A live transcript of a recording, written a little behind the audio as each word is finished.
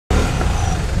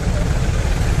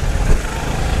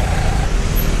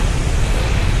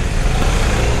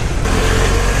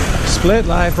Split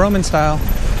life, Roman style.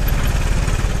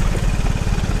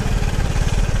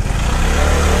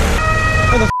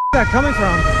 Where the f is that coming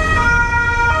from?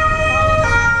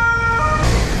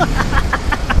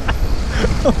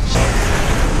 Oh, shit.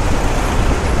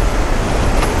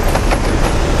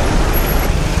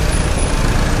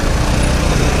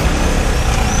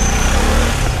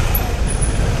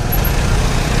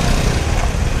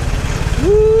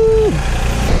 Woo!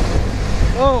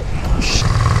 Oh,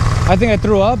 I think I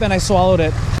threw up and I swallowed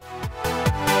it.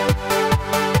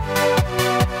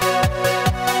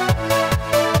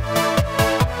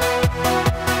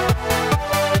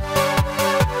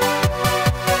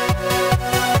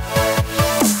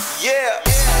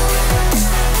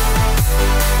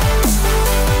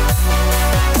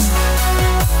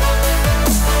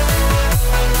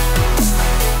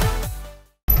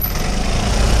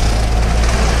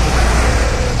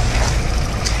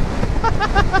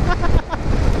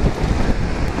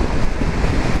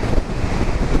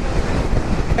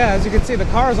 Yeah, as you can see, the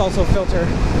car is also filtered.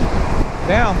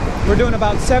 Damn, we're doing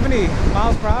about 70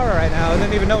 miles per hour right now. I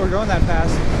didn't even know we were going that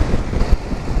fast.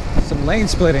 Some lane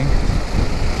splitting.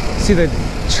 See the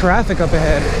traffic up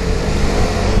ahead.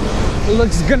 It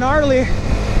looks gnarly.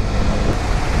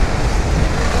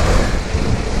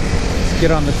 Let's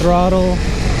get on the throttle.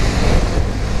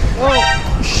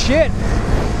 Oh, shit.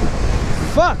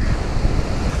 Fuck.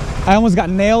 I almost got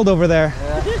nailed over there.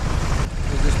 Yeah.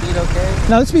 Is the speed okay?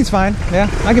 No, the speed's fine. Yeah,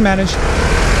 I can manage.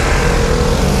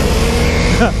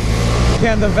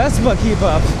 Can the Vespa keep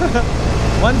up?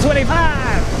 125!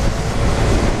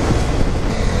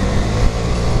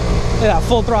 Look at that,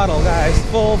 full throttle, guys.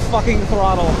 Full fucking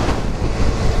throttle.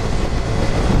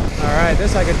 Alright,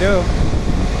 this I could do.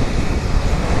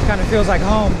 Kind of feels like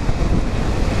home.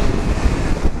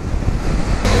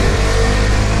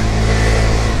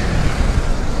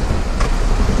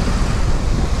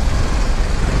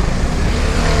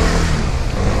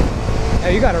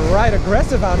 Hey, you gotta ride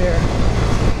aggressive out here.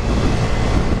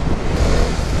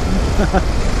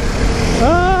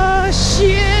 Oh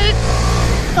shit!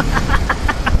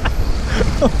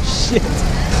 Oh shit!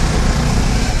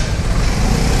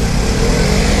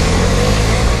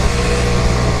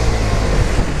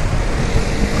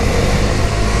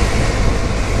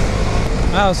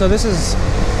 Oh, so this is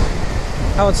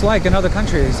how it's like in other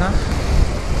countries, huh?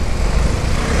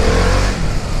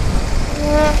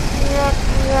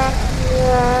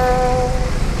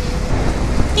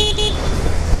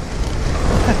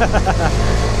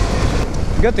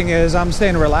 The good thing is I'm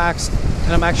staying relaxed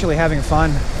and I'm actually having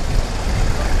fun.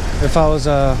 If I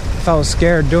was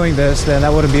scared doing this, then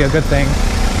that wouldn't be a good thing.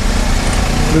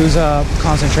 Lose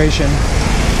concentration.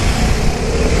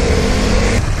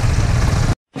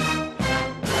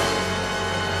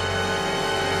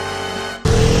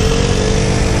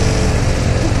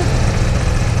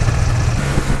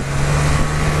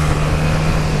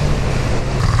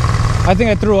 I think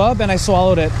I threw up and I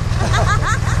swallowed it.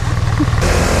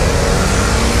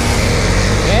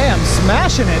 Yeah, I'm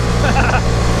smashing it.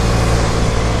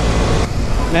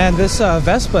 Man, this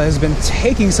Vespa has been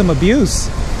taking some abuse.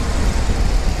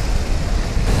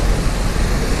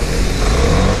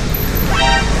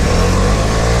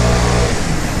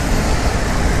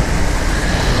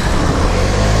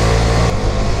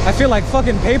 I feel like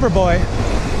fucking Paperboy.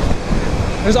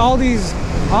 There's all these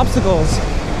obstacles.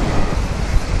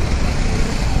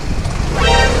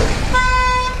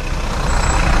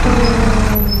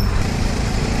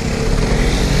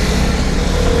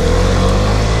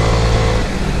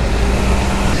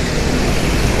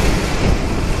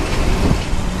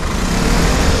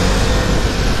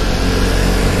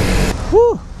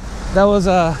 That was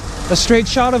a straight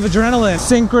shot of adrenaline.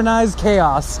 Synchronized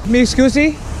chaos. Mi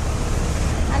scusi?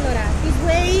 Allora, this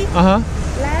way,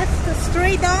 left,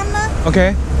 straight on.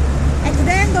 Okay. At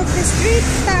the end of the street,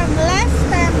 turn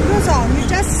left and goes on. You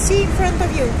just see in front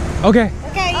of you. Okay.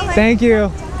 Okay. Thank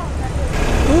you.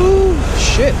 Ooh,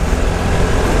 shit.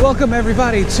 Welcome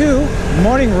everybody to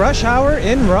morning rush hour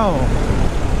in Rome.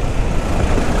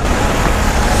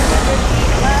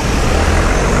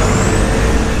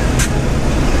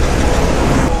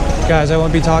 Guys, I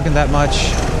won't be talking that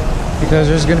much because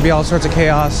there's going to be all sorts of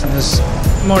chaos in this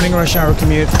morning rush hour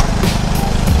commute.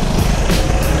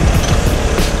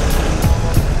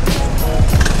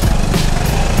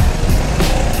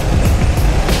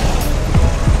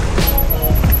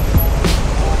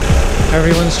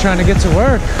 Everyone's trying to get to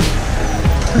work.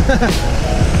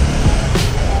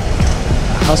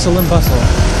 Hustle and bustle.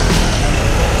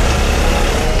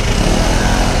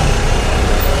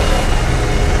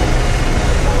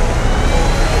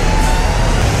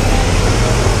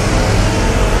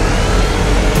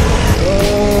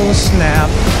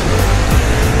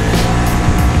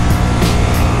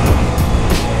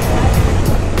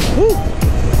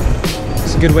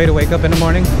 Good way to wake up in the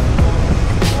morning.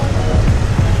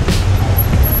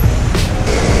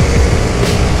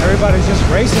 Everybody's just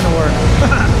racing to work.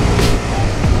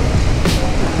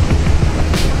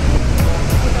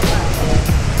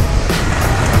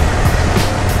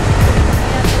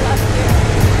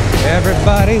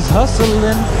 Everybody's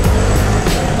hustling.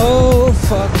 Oh,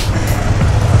 fuck.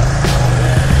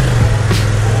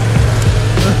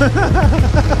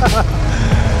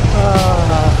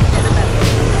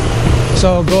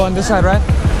 So go on this side, right?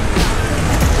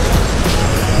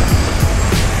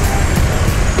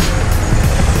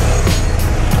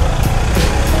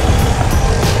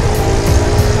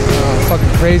 Oh,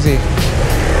 fucking crazy.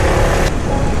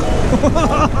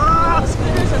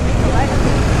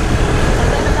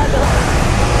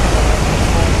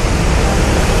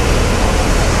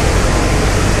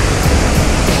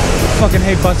 Fucking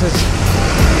hate buses.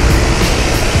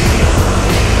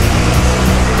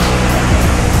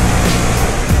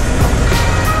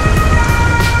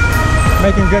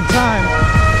 Making good time.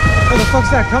 Where the fuck's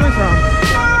that coming from?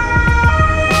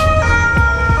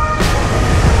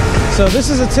 So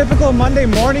this is a typical Monday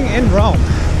morning in Rome.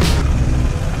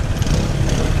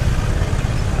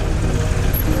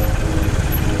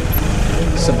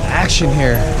 Some action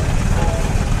here.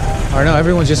 Or no,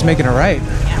 everyone's just making a right.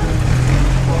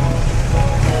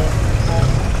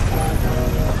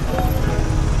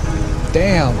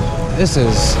 Damn, this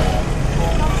is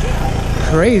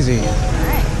crazy.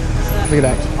 Look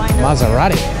at that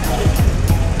Maserati.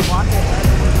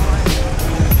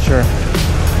 Sure.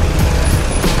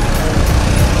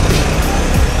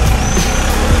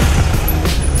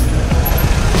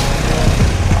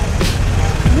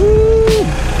 Woo!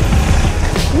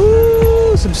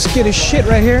 Woo! Some skittish shit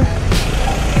right here.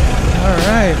 All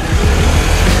right.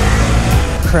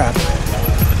 Crap.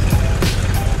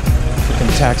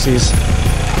 Freaking taxis.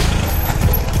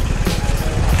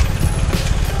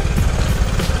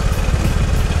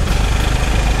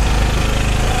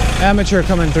 Amateur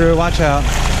coming through, watch out.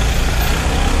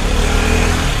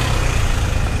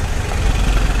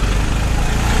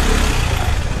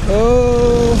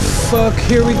 Oh, fuck,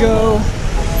 here we go.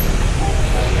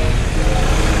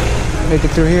 Make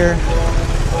it through here.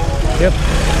 Yep.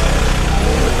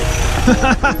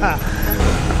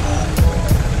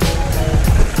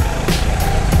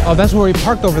 Oh, that's where we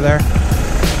parked over there.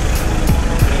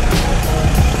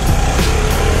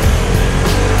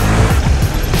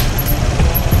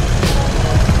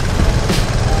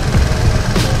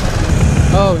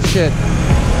 Oh shit.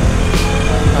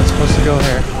 Not supposed to go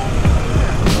here.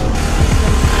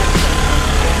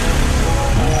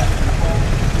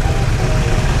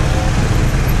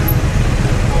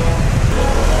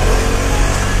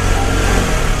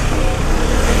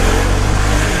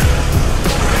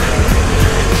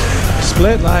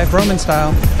 Split life, Roman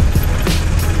style.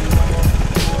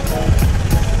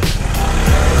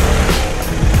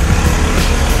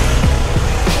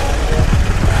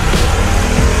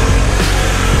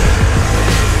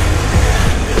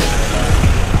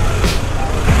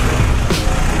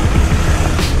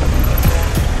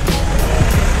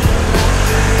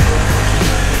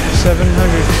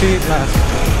 Feet left.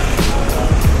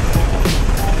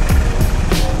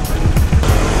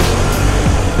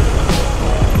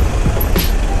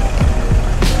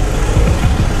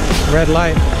 Red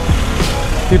light.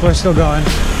 People are still going.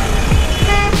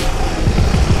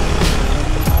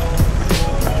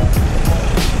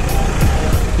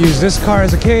 Use this car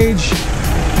as a cage.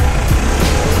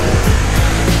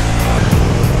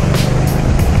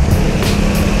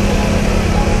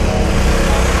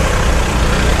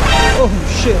 Oh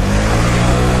shit.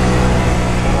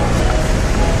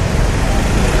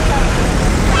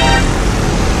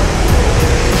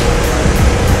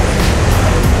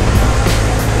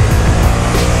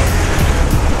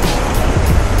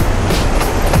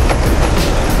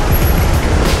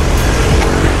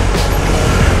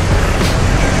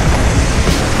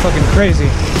 Fucking crazy.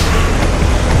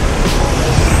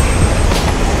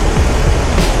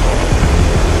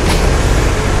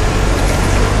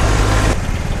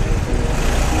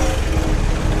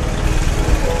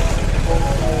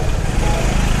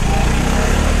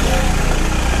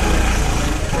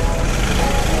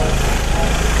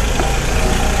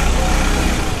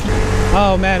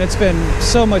 Oh man, it's been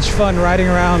so much fun riding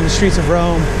around the streets of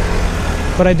Rome.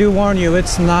 But I do warn you,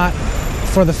 it's not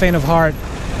for the faint of heart.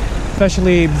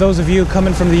 Especially those of you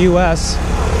coming from the US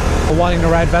wanting to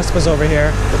ride Vespas over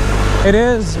here. It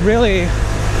is really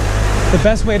the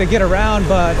best way to get around,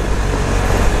 but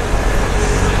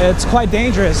it's quite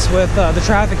dangerous with the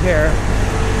traffic here.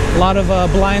 A lot of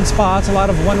blind spots, a lot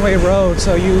of one-way roads,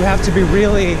 so you have to be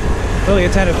really really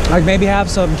attentive. Like maybe have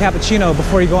some cappuccino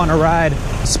before you go on a ride.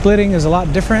 Splitting is a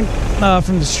lot different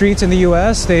from the streets in the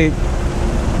US. They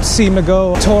seem to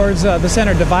go towards the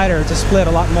center divider to split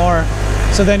a lot more.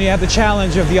 So then you have the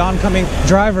challenge of the oncoming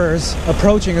drivers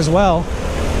approaching as well.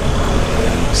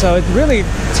 So it really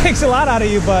takes a lot out of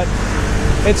you, but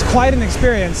it's quite an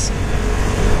experience.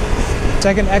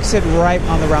 Second exit right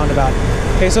on the roundabout.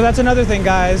 Okay, so that's another thing,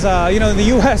 guys. You know, in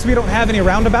the US, we don't have any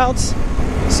roundabouts.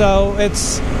 So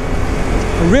it's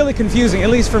really confusing, at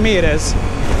least for me it is.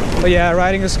 But yeah,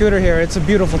 riding a scooter here, it's a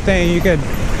beautiful thing. You could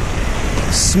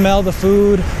smell the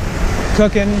food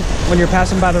cooking when you're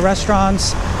passing by the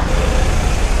restaurants.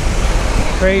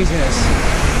 Craziness.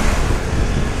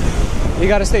 You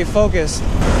gotta stay focused.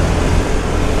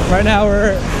 Right now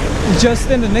we're just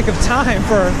in the nick of time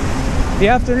for the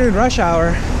afternoon rush hour.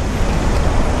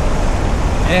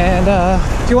 And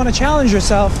if you want to challenge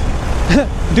yourself,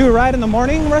 do a ride in the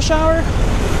morning rush hour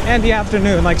and the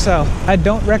afternoon, like so. I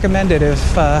don't recommend it if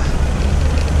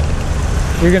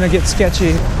you're gonna get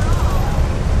sketchy.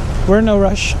 We're in no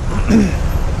rush.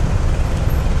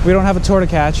 We don't have a tour to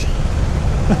catch.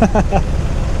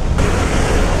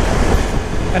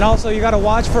 And also you gotta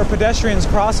watch for pedestrians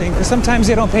crossing, because sometimes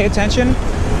they don't pay attention.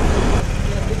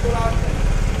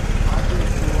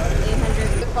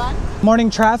 Morning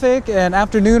traffic and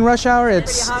afternoon rush hour,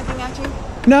 it's... Honking at you?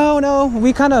 No,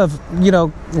 we kind of, you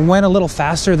know, went a little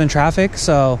faster than traffic,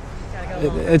 so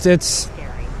it's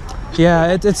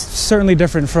yeah, it's certainly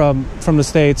different from the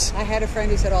States. I had a friend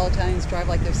who said all Italians drive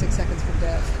like they're 6 seconds from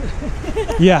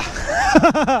death. Yeah.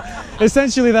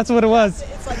 Essentially, that's what it was.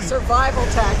 It's like survival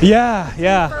tactics.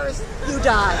 Yeah. First, you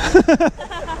die.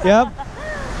 Yep.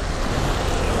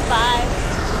 Bye.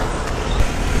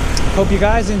 Hope you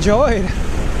guys enjoyed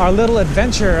our little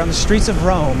adventure on the streets of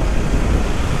Rome.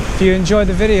 If you enjoyed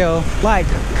the video, like,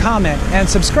 comment, and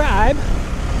subscribe.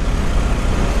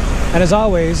 And as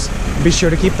always, be sure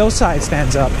to keep those side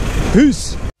stands up.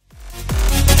 Peace.